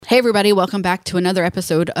Hey, everybody. Welcome back to another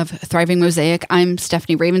episode of Thriving Mosaic. I'm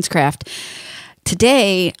Stephanie Ravenscraft.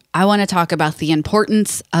 Today, I want to talk about the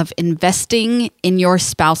importance of investing in your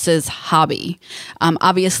spouse's hobby.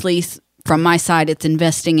 Obviously, from my side, it's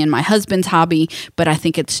investing in my husband's hobby, but I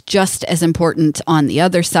think it's just as important on the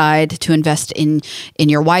other side to invest in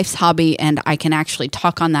your wife's hobby, and I can actually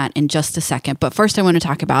talk on that in just a second. But first, I want to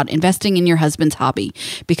talk about investing in your husband's hobby,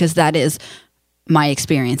 because that is my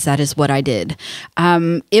experience. That is what I did.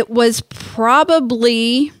 It was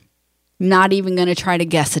probably not even going to try to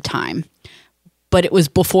guess a time, but it was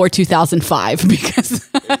before 2005 because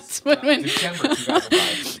that's when December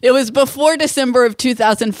 2005. It was before December of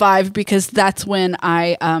 2005 because that's when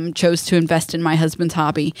I chose to invest in my husband's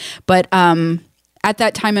hobby. But at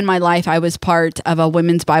that time in my life, I was part of a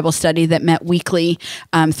women's Bible study that met weekly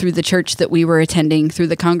through the church that we were attending, through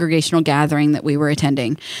the congregational gathering that we were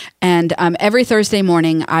attending. And every Thursday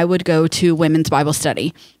morning, I would go to women's Bible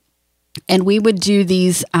study. And we would do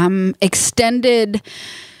these extended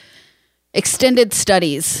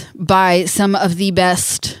studies by some of the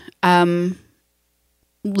best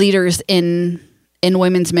leaders in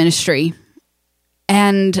women's ministry.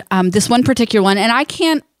 And this one particular one, and I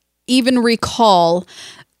can't even recall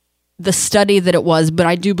the study that it was, but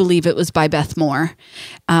I do believe it was by Beth Moore.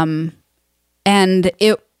 And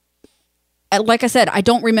it, like I said, I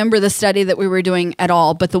don't remember the study that we were doing at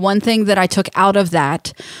all, but the one thing that I took out of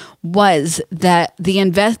that was that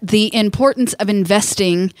the importance of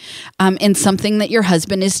investing in something that your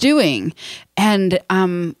husband is doing. And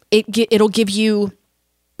it'll give you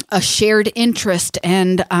a shared interest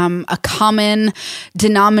and a common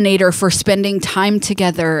denominator for spending time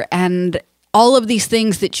together, and all of these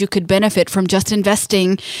things that you could benefit from just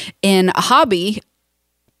investing in a hobby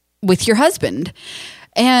with your husband.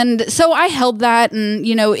 And so I held that, and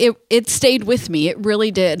it stayed with me. It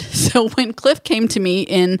really did. So when Cliff came to me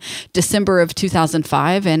in December of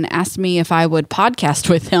 2005 and asked me if I would podcast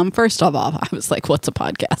with him, first of all, I was like, "What's a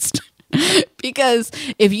podcast?" Because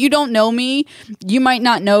if you don't know me, you might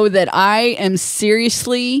not know that I am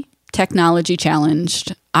seriously technology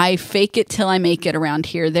challenged. I fake it till I make it around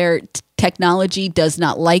here. Technology does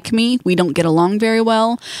not like me. We don't get along very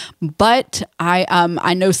well, but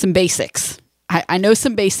I know some basics. I know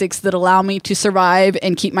some basics that allow me to survive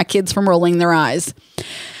and keep my kids from rolling their eyes.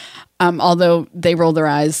 Although they roll their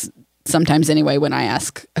eyes sometimes anyway when I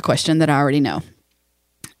ask a question that I already know.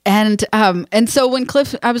 And so when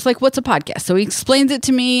Cliff, I was like, "What's a podcast?" So he explains it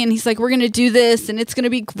to me, and he's like, "We're going to do this, and it's going to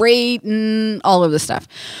be great," and all of this stuff.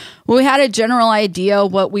 Well, we had a general idea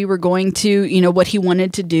what we were going to, what he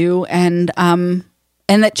wanted to do, and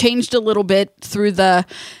that changed a little bit through the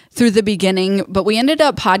beginning. But we ended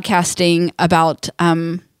up podcasting about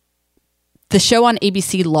the show on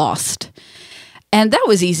ABC, Lost. And that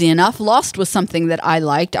was easy enough. Lost was something that I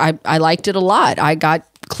liked. I liked it a lot. I got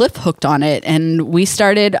Cliff hooked on it, and we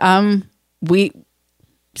started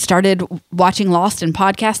watching Lost and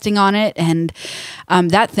podcasting on it, and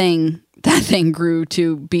that thing grew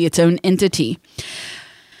to be its own entity.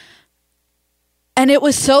 And it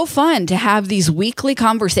was so fun to have these weekly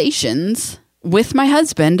conversations with my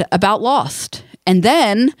husband about Lost. And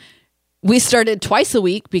then we started twice a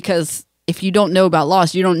week, because if you don't know about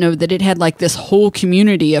Lost, you don't know that it had like this whole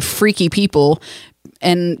community of freaky people.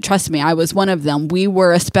 And trust me, I was one of them. We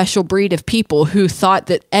were a special breed of people who thought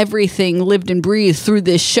that everything lived and breathed through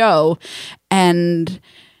this show. And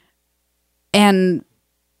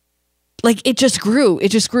like it just grew.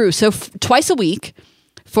 So twice a week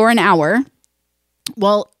for an hour.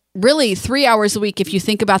 Well, really 3 hours a week if you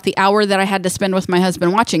think about the hour that I had to spend with my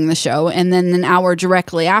husband watching the show, and then an hour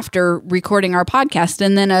directly after recording our podcast,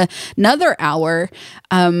 and then another hour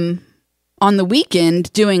on the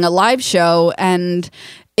weekend doing a live show. And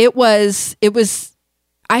it was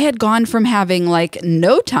I had gone from having like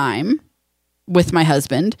no time with my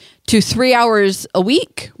husband to 3 hours a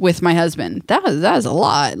week with my husband. That was a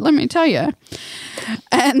lot, let me tell you.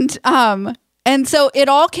 And so it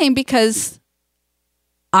all came because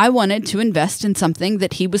I wanted to invest in something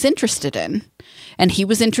that he was interested in, and he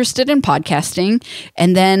was interested in podcasting.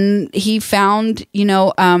 And then he found,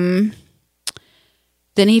 then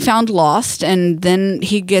he found Lost, and then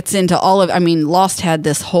he gets into Lost had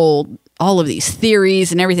all of these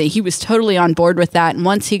theories and everything. He was totally on board with that. And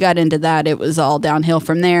once he got into that, it was all downhill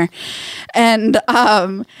from there.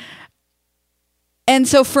 And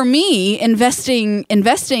so for me, investing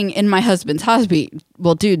in my husband's hobby,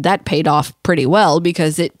 well, dude, that paid off pretty well,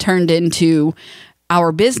 because it turned into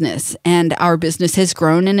our business, and our business has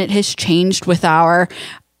grown, and it has changed with our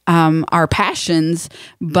passions,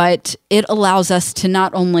 but it allows us to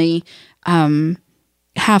not only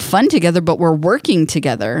have fun together, but we're working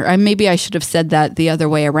together. Maybe I should have said that the other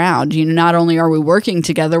way around. Not only are we working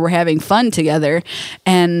together, we're having fun together,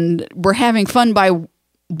 and we're having fun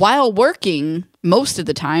while working most of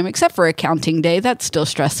the time, except for accounting day. That's still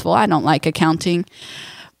stressful. I don't like accounting.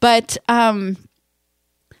 But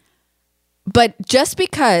just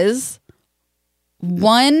because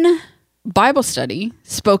one Bible study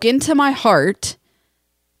spoke into my heart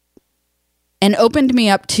and opened me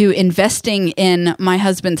up to investing in my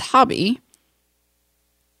husband's hobby,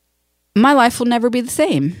 my life will never be the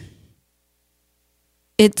same.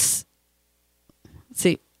 It's,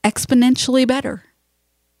 exponentially better.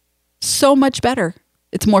 So much better.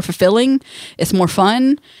 It's more fulfilling. It's more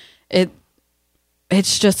fun.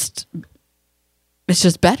 It's just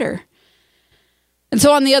better. And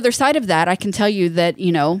so on the other side of that, I can tell you that,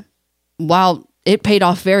 while it paid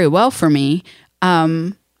off very well for me,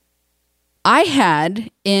 I had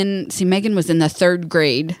Megan was in the 3rd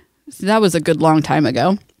grade. So that was a good long time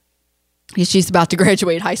ago. She's about to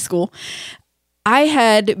graduate high school. I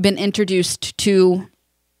had been introduced to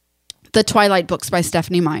the Twilight books by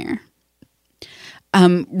Stephenie Meyer.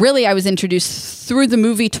 Really, I was introduced through the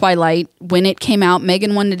movie Twilight. When it came out,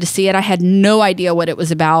 Megan wanted to see it. I had no idea what it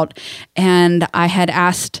was about. And I had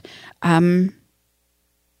asked, one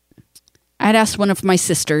of my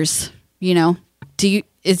sisters,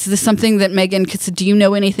 is this something that Megan could say, do you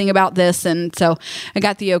know anything about this? And so I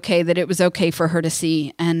got the okay that it was okay for her to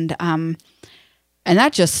see. And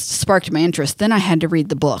that just sparked my interest. Then I had to read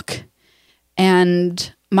the book.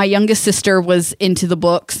 And my youngest sister was into the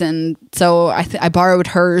books, and so I borrowed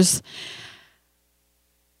hers.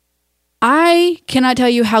 I cannot tell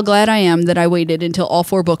you how glad I am that I waited until all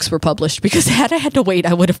 4 books were published, because had I had to wait,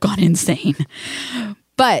 I would have gone insane.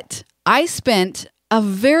 But I spent a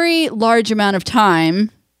very large amount of time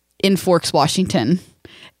in Forks, Washington,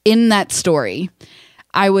 in that story.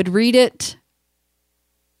 I would read it.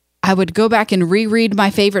 I would go back and reread my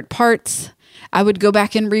favorite parts. I would go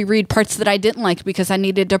back and reread parts that I didn't like because I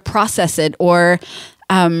needed to process it or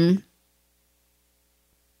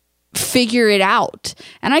figure it out.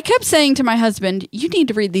 And I kept saying to my husband, you need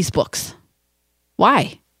to read these books.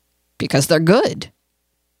 Why? Because they're good.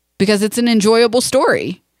 Because it's an enjoyable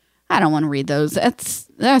story. I don't want to read those.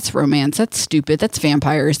 That's romance. That's stupid. That's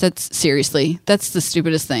vampires. That's the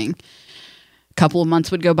stupidest thing. A couple of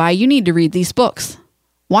months would go by. You need to read these books.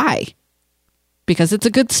 Why? Because it's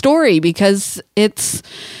a good story, because it's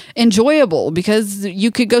enjoyable, because you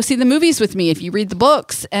could go see the movies with me if you read the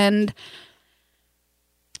books. And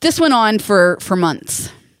this went on for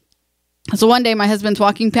months. So one day my husband's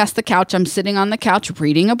walking past the couch. I'm sitting on the couch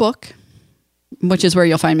reading a book, which is where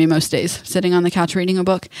you'll find me most days, sitting on the couch reading a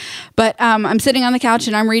book. But I'm sitting on the couch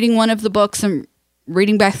and I'm reading one of the books. I'm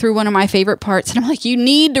reading back through one of my favorite parts. And I'm like, you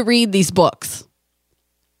need to read these books.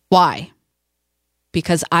 Why?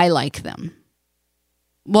 Because I like them.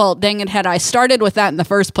 Well, dang it, had I started with that in the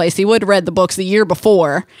first place, he would have read the books the year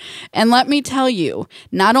before. And let me tell you,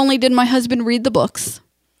 not only did my husband read the books,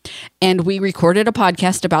 and we recorded a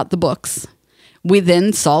podcast about the books, we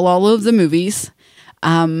then saw all of the movies.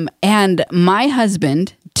 And my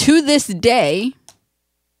husband, to this day,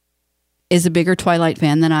 is a bigger Twilight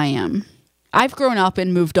fan than I am. I've grown up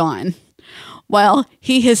and moved on, while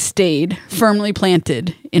he has stayed firmly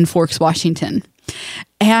planted in Forks, Washington.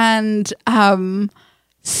 And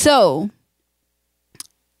so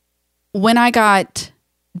when I got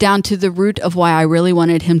down to the root of why I really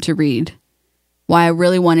wanted him to read, I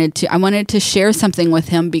wanted to share something with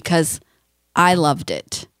him because I loved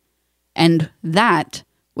it. And that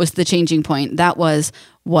was the changing point. That was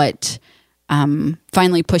what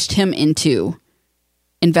finally pushed him into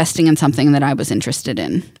investing in something that I was interested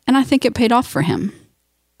in. And I think it paid off for him.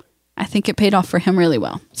 I think it paid off for him really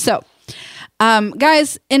well. So,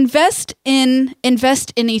 guys, invest in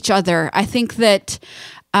each other. I think that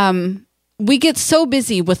we get so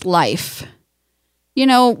busy with life.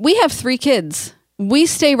 We have 3 kids. We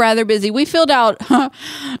stay rather busy. We filled out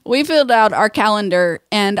our calendar,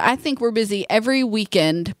 and I think we're busy every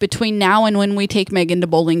weekend between now and when we take Megan to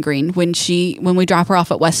Bowling Green, when we drop her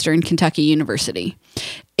off at Western Kentucky University.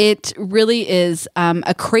 It really is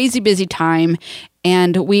a crazy busy time,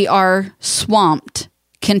 and we are swamped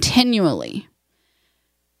continually.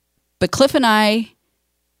 But Cliff and I,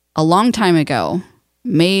 a long time ago,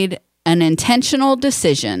 made an intentional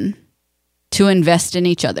decision to invest in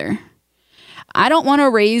each other. I don't want to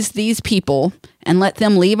raise these people and let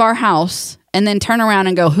them leave our house and then turn around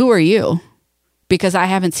and go, who are you? Because I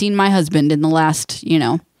haven't seen my husband in the last,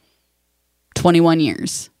 21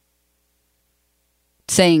 years.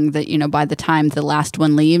 Saying that, by the time the last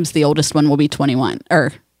one leaves, the oldest one will be 21.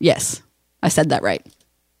 Yes, I said that right.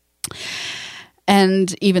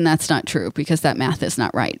 And even that's not true because that math is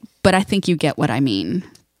not right. But I think you get what I mean.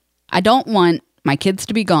 I don't want my kids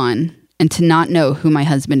to be gone and to not know who my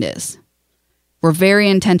husband is. We're very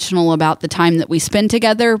intentional about the time that we spend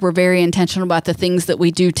together. We're very intentional about the things that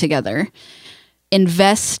we do together.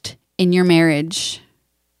 Invest in your marriage,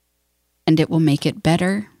 and it will make it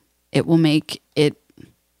better. It'll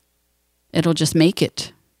just make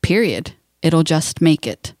it, period. It'll just make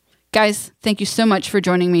it. Guys, thank you so much for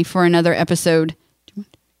joining me for another episode.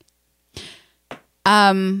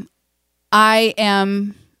 I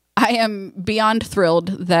am beyond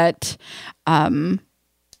thrilled that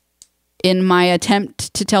in my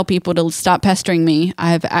attempt to tell people to stop pestering me,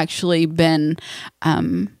 I've actually been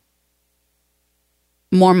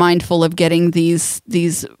more mindful of getting these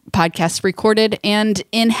podcasts recorded, and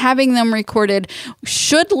in having them recorded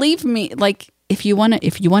should leave me, like, if you want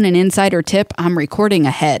an insider tip, I'm recording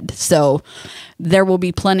ahead. So there will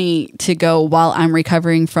be plenty to go while I'm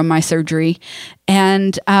recovering from my surgery.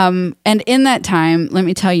 And in that time, let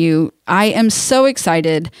me tell you, I am so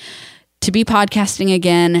excited to be podcasting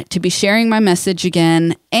again, to be sharing my message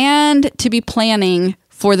again, and to be planning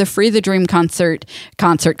for the Free the Dream conference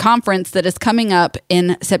that is coming up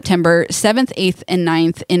in September 7th, 8th, and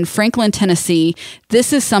 9th in Franklin, Tennessee.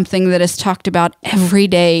 This is something that is talked about every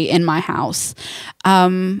day in my house.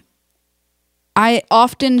 I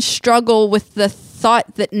often struggle with the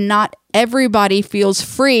thought that not everybody feels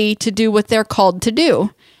free to do what they're called to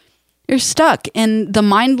do. You're stuck in the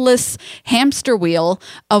mindless hamster wheel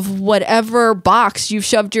of whatever box you've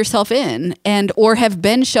shoved yourself in or have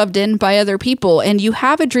been shoved in by other people. And you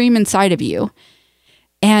have a dream inside of you.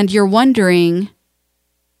 And you're wondering,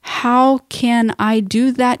 how can I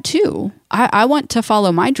do that too? I want to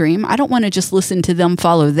follow my dream. I don't want to just listen to them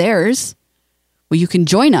follow theirs. Well, you can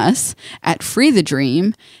join us at Free the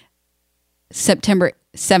Dream, September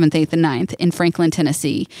 7th, 8th, and 9th in Franklin,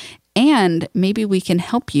 Tennessee. And maybe we can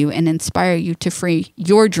help you and inspire you to free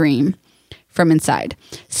your dream from inside.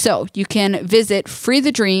 So you can visit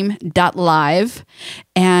freethedream.live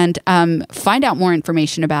and find out more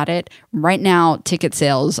information about it. Right now, ticket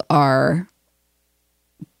sales are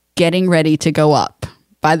getting ready to go up.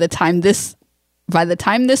 By the time this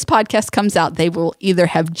podcast comes out, they will either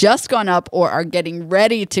have just gone up or are getting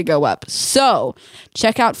ready to go up. So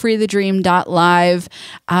check out freethedream.live.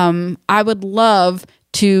 I would love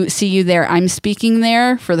to see you there. I'm speaking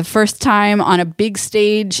there for the first time on a big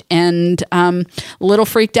stage and a little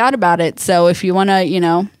freaked out about it. So if you want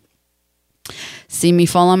to, see me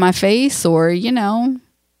fall on my face or,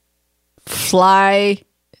 fly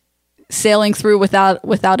sailing through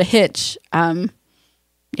without a hitch, you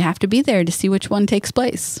have to be there to see which one takes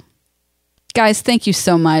place. Guys, thank you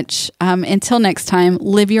so much. Until next time,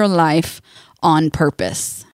 live your life on purpose.